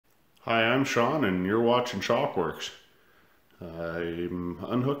Hi, I'm Sean and you're watching Shopworx. I'm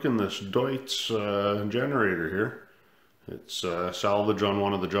unhooking this Deutz generator here. It's salvage on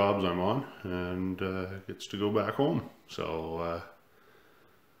one of the jobs I'm on and gets to go back home. So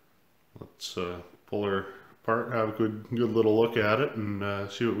let's pull her apart, have a good little look at it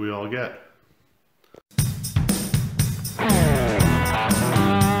and see what we all get.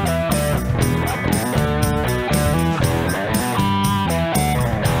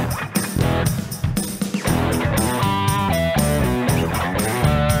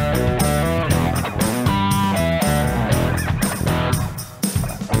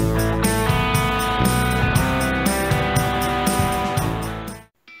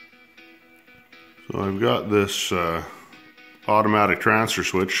 So I've got this automatic transfer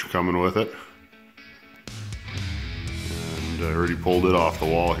switch coming with it, and I already pulled it off the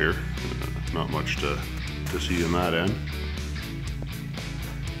wall here. Not much to see in that end.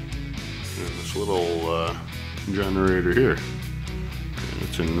 And this little generator here, and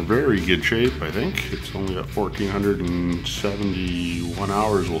it's in very good shape. I think it's only got 1471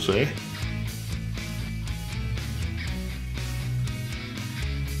 hours, we'll say.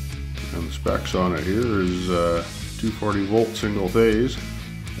 And the specs on it here is 240 volt single phase,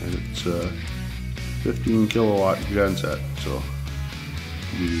 and it's 15 kilowatt genset, so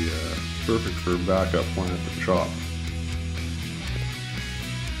be perfect for backup when at the shop.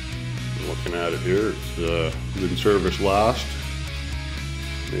 Looking at it here, it's been serviced last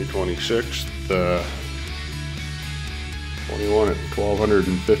May 26th, 21 at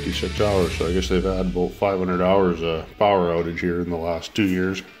 1256 hours, so I guess they've had about 500 hours of power outage here in the last 2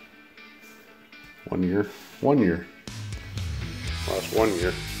 years. 1 year. Last 1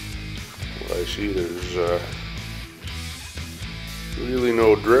 year. What I see, there's really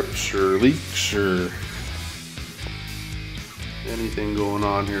no drips or leaks or anything going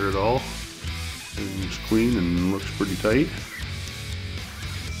on here at all. Everything's clean and looks pretty tight.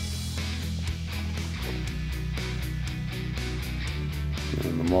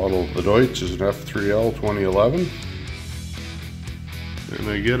 And the model of the Deutz is an F3L 2011. And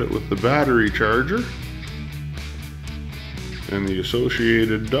I get it with the battery charger and the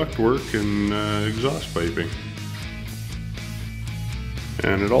associated ductwork and exhaust piping.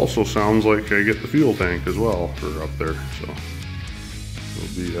 And it also sounds like I get the fuel tank as well for up there, so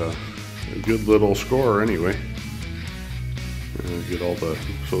it'll be a good little score anyway. And I get all the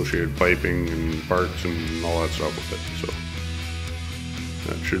associated piping and parts and all that stuff with it, so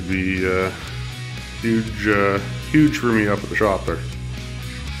that should be huge for me up at the shop there.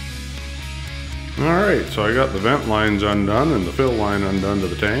 Alright, so I got the vent lines undone and the fill line undone to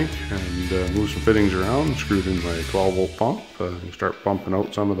the tank, and moved some fittings around, screwed in my 12 volt pump, and start pumping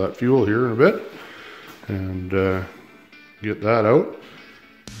out some of that fuel here in a bit, and get that out.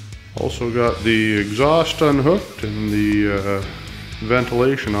 Also got the exhaust unhooked and the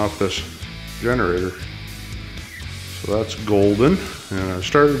ventilation off this generator, so that's golden. And I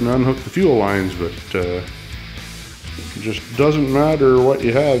started to unhook the fuel lines, but it just doesn't matter what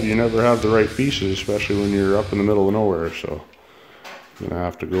you have, you never have the right pieces, especially when you're up in the middle of nowhere. So I'm gonna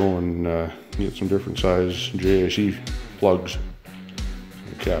have to go and get some different size JIC plugs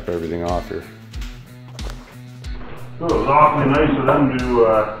and cap everything off here. So it was awfully nice of them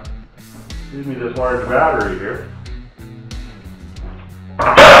to give me this large battery here.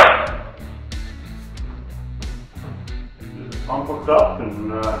 Get the pump hooked up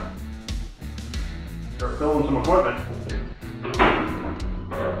and start filling some equipment.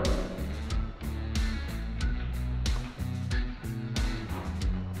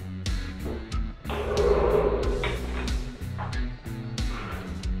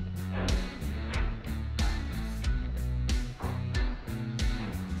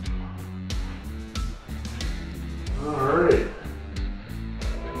 Alright.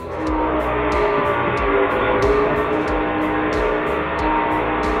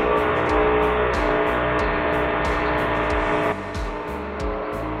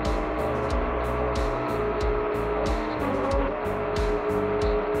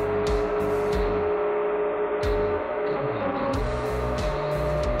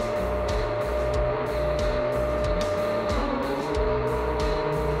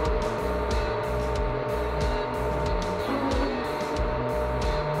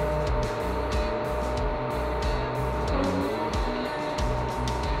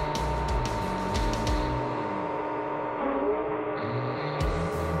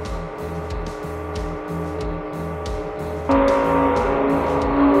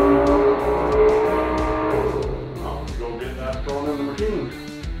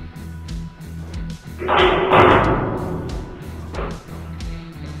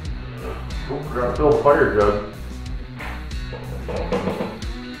 Oh, forgot to fill the fire jug.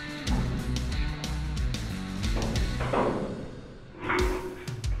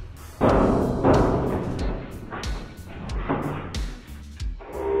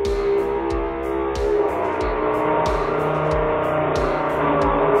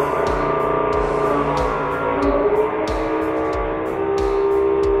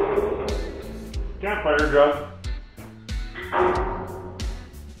 Campfire jug.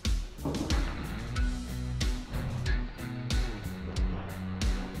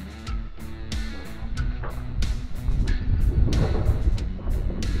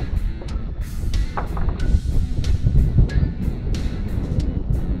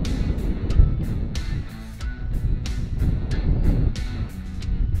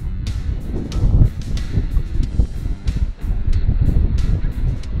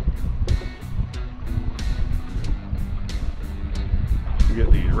 Get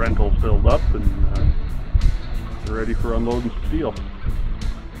these rentals filled up and they're ready for unloading some steel.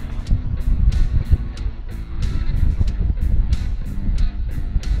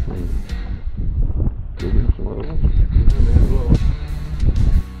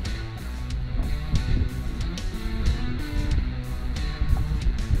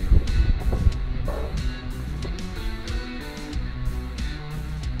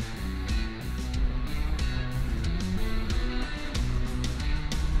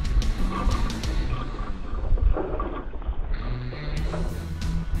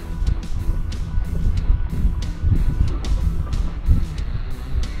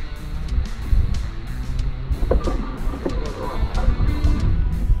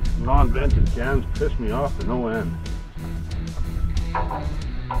 Non-vented cans piss me off to no end.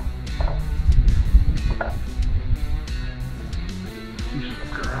 Piece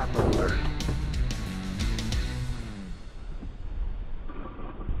of crap over there.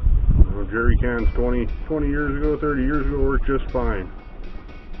 Jerry cans 20 years ago, 30 years ago worked just fine.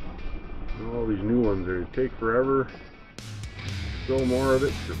 And all these new ones, they take forever. Fill more of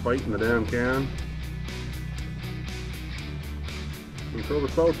it, you're fighting the damn can. You throw the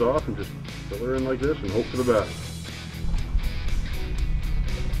spouts off and just fill her in like this and hope for the best.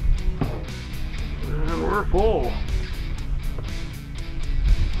 And we're full.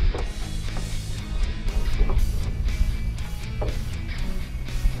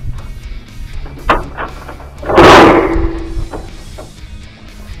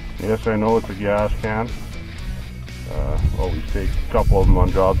 Yes, I know it's a gas can. Always take a couple of them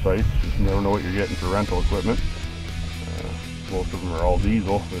on job sites. Just never know what you're getting for rental equipment. Most of them are all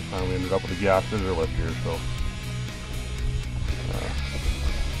diesel. This time we ended up with a gas scissor lift here, so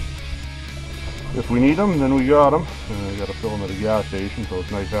if we need them, then we got them. I got to fill them at a gas station, so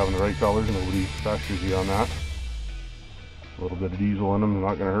it's nice having the right colors. Nobody pesters you on that. A little bit of diesel in them,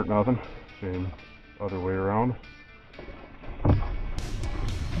 not going to hurt nothing. Same other way around.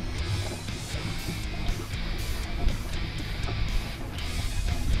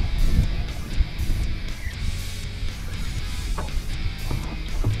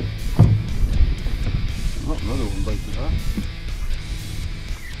 Another one bites it off.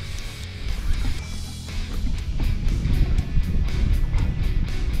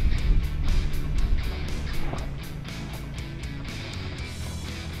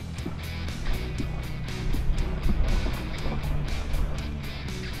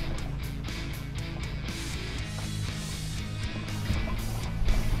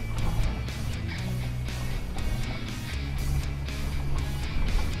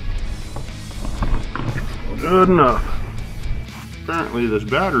 Good enough. Apparently this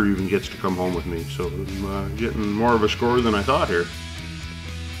battery even gets to come home with me, so I'm getting more of a score than I thought here.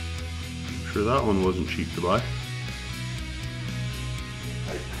 I'm sure that one wasn't cheap to buy.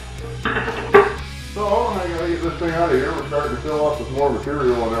 So I gotta get this thing out of here. We're starting to fill up with more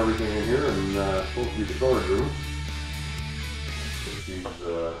material and everything in here, and supposed to be the storage room. Get these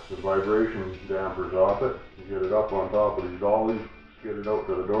the vibration dampers off it, get it up on top of these dollies, get it out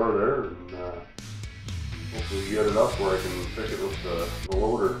to the door there, and hopefully get it up where I can pick it with the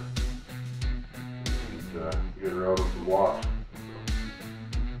loader and get her out of some blocks.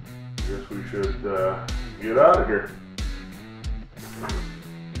 I guess we should get out of here.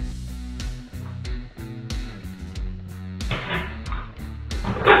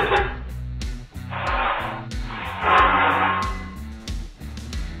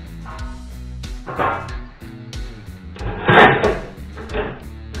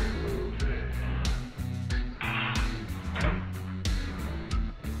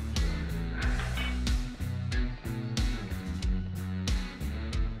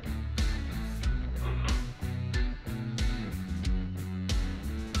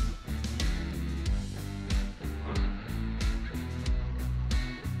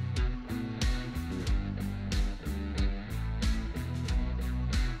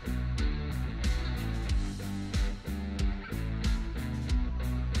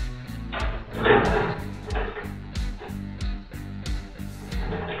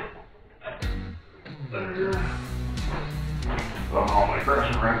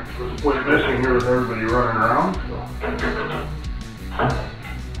 here with everybody running around. So.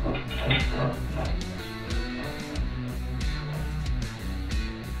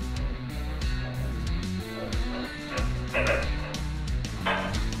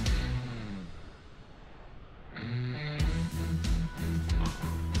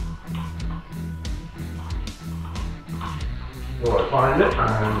 So I find it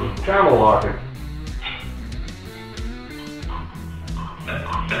and channel lock it.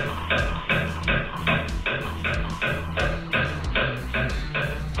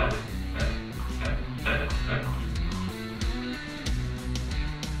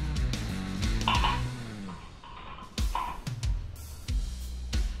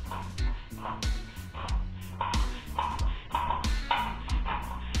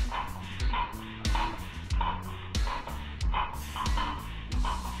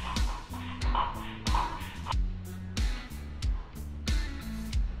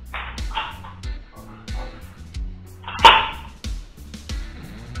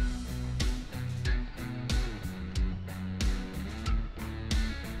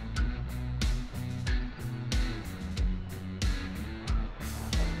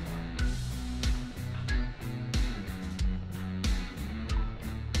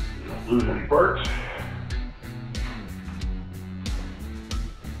 Lose any parts.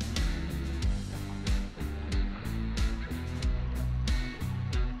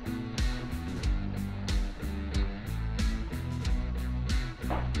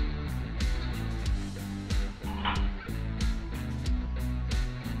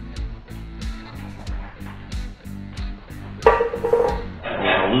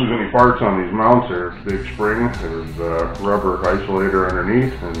 Lose any parts on these mounts. There's a big spring, there's rubber isolator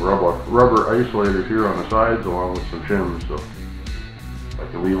underneath, and rubber isolators here on the sides along with some shims. So I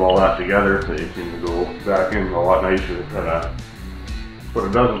can leave all that together. They seem to go back in a lot nicer. Put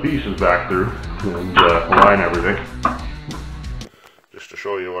a dozen pieces back through and align everything. Just to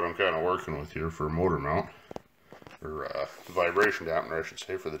show you what I'm kind of working with here for a motor mount, or vibration dampener I should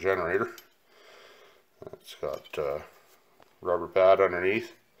say, for the generator. It's got rubber pad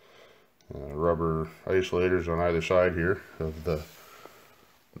underneath, rubber isolators on either side here of the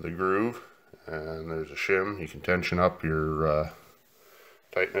groove, and there's a shim. You can tension up your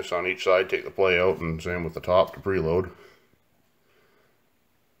tightness on each side, take the play out, and same with the top to preload.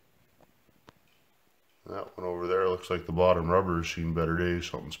 That one over there looks like the bottom rubber has seen better days.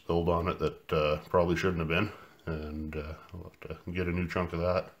 Something spilled on it that probably shouldn't have been, and I'll have to get a new chunk of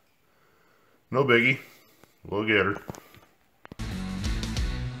that. No biggie, we'll get her.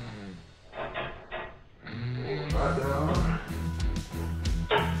 Down.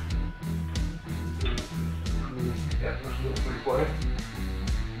 Yeah, this is a free play.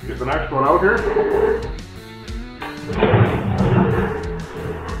 Get the next one out here.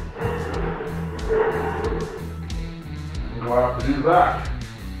 We'll have to do that.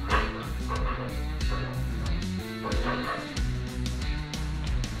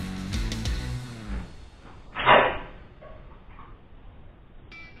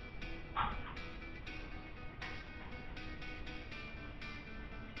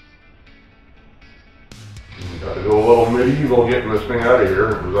 Got to go a little medieval getting this thing out of here.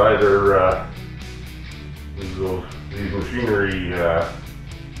 It was either these machinery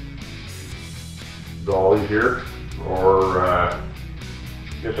dollies here, or I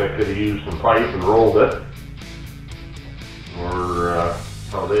guess I could have used some pipe and rolled it, or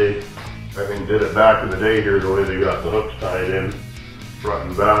how they, I think, did it back in the day here, the way they got the hooks tied in front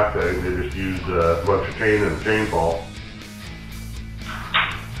and back. I think they just used a bunch of chain and a chain ball.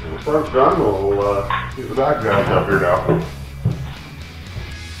 When the front's done, we'll get the back guys up here now.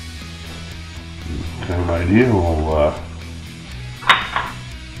 Same idea, we'll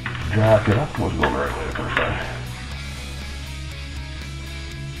jack it up. Let's go the right way the first time.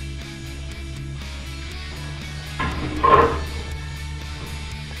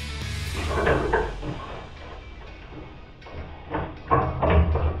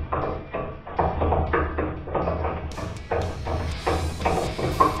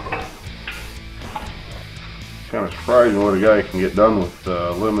 Kind of surprising what a guy can get done with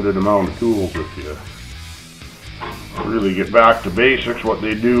a limited amount of tools if you really get back to basics. What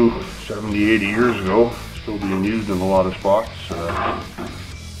they do 70, 80 years ago, still being used in a lot of spots.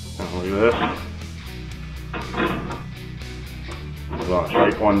 Look at this. I was on a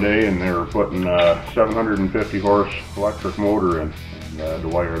site one day and they were putting a 750 horse electric motor in, and to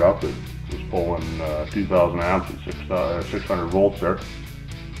wire it up, it was pulling 2,000 amps at 600 volts there.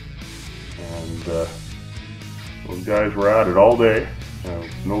 And those guys were at it all day.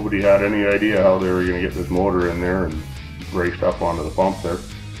 Nobody had any idea how they were going to get this motor in there and braced up onto the pump there.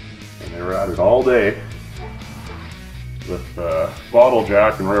 and they were at it all day with bottle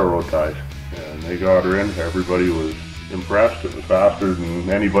jack and railroad ties, and they got her in. Everybody was impressed. It was faster than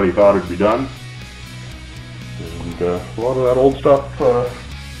anybody thought it'd be done, and a lot of that old stuff,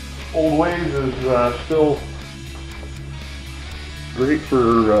 old ways, is still great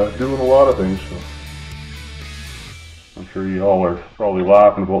for doing a lot of things. So I'm sure you all are probably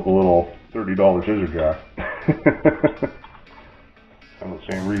laughing about the little $30 scissor jack. And the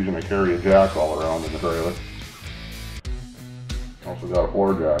same reason I carry a jack all around in the trailer. Also got a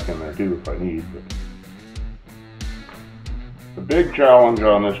floor jack in there too if I need. But the big challenge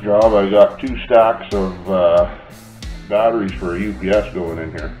on this job, I got 2 stacks of batteries for a UPS going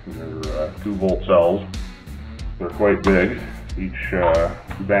in here. They're 2-volt cells. They're quite big. Each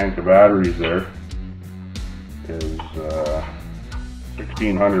bank of batteries there is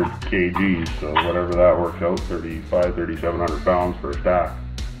 1,600 kgs, so whatever that works out, 3,700 pounds for a stack.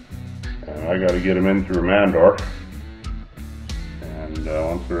 And I got to get them in through a man door. And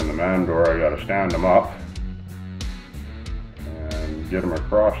once they're in the man door, I got to stand them up and get them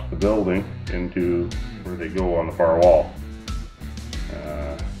across the building into where they go on the far wall.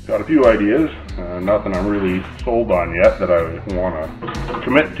 Got a few ideas, nothing I'm really sold on yet that I want to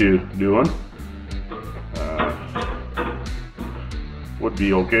commit to doing. Would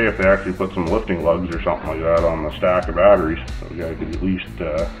be okay if they actually put some lifting lugs or something like that on the stack of batteries, so the guy could at least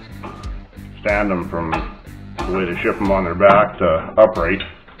stand them from the way they ship them on their back to upright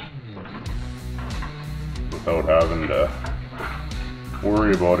without having to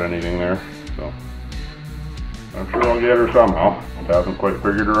worry about anything there. So I'm sure I'll get her somehow. I haven't quite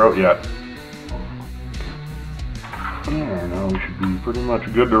figured her out yet. There, now we should be pretty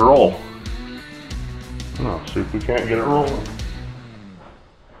much good to roll. Let's see if we can't get it rolling.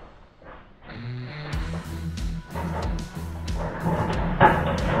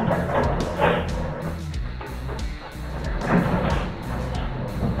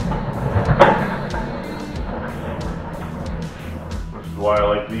 This is why I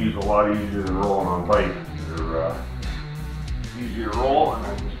like these a lot easier than rolling on pipe. They're easier to roll, and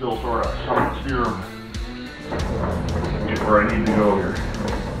I can still sort of somewhat steer them and get where I need to go here.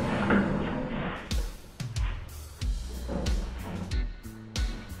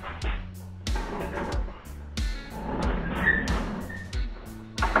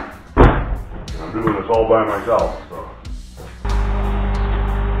 I'm doing this all by myself, so.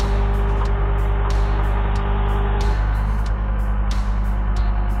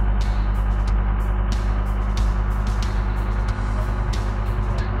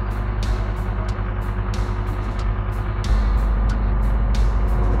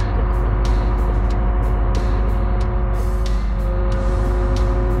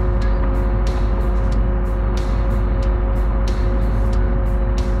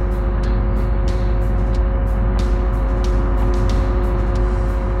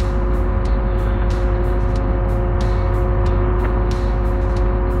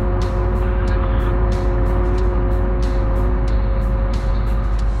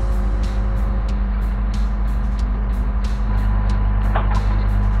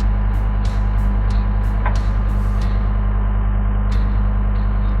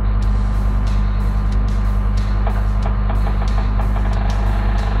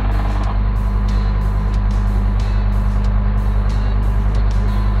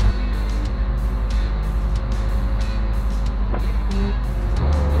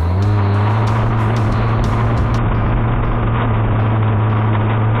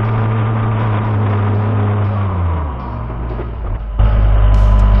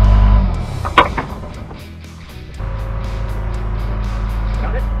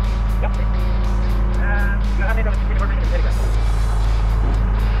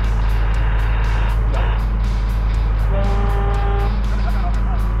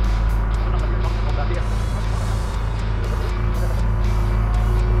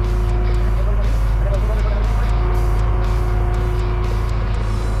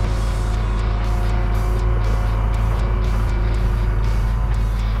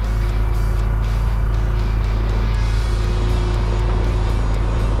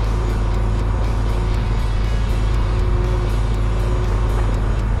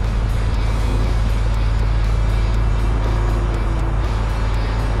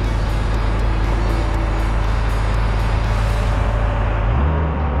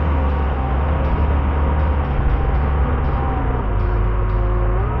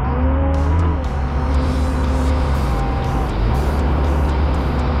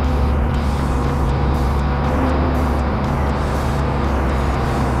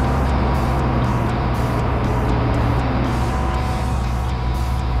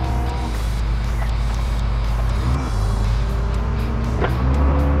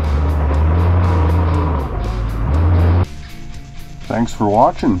 Thanks for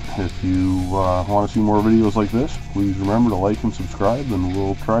watching. If you want to see more videos like this, please remember to like and subscribe, and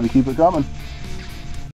we'll try to keep it coming.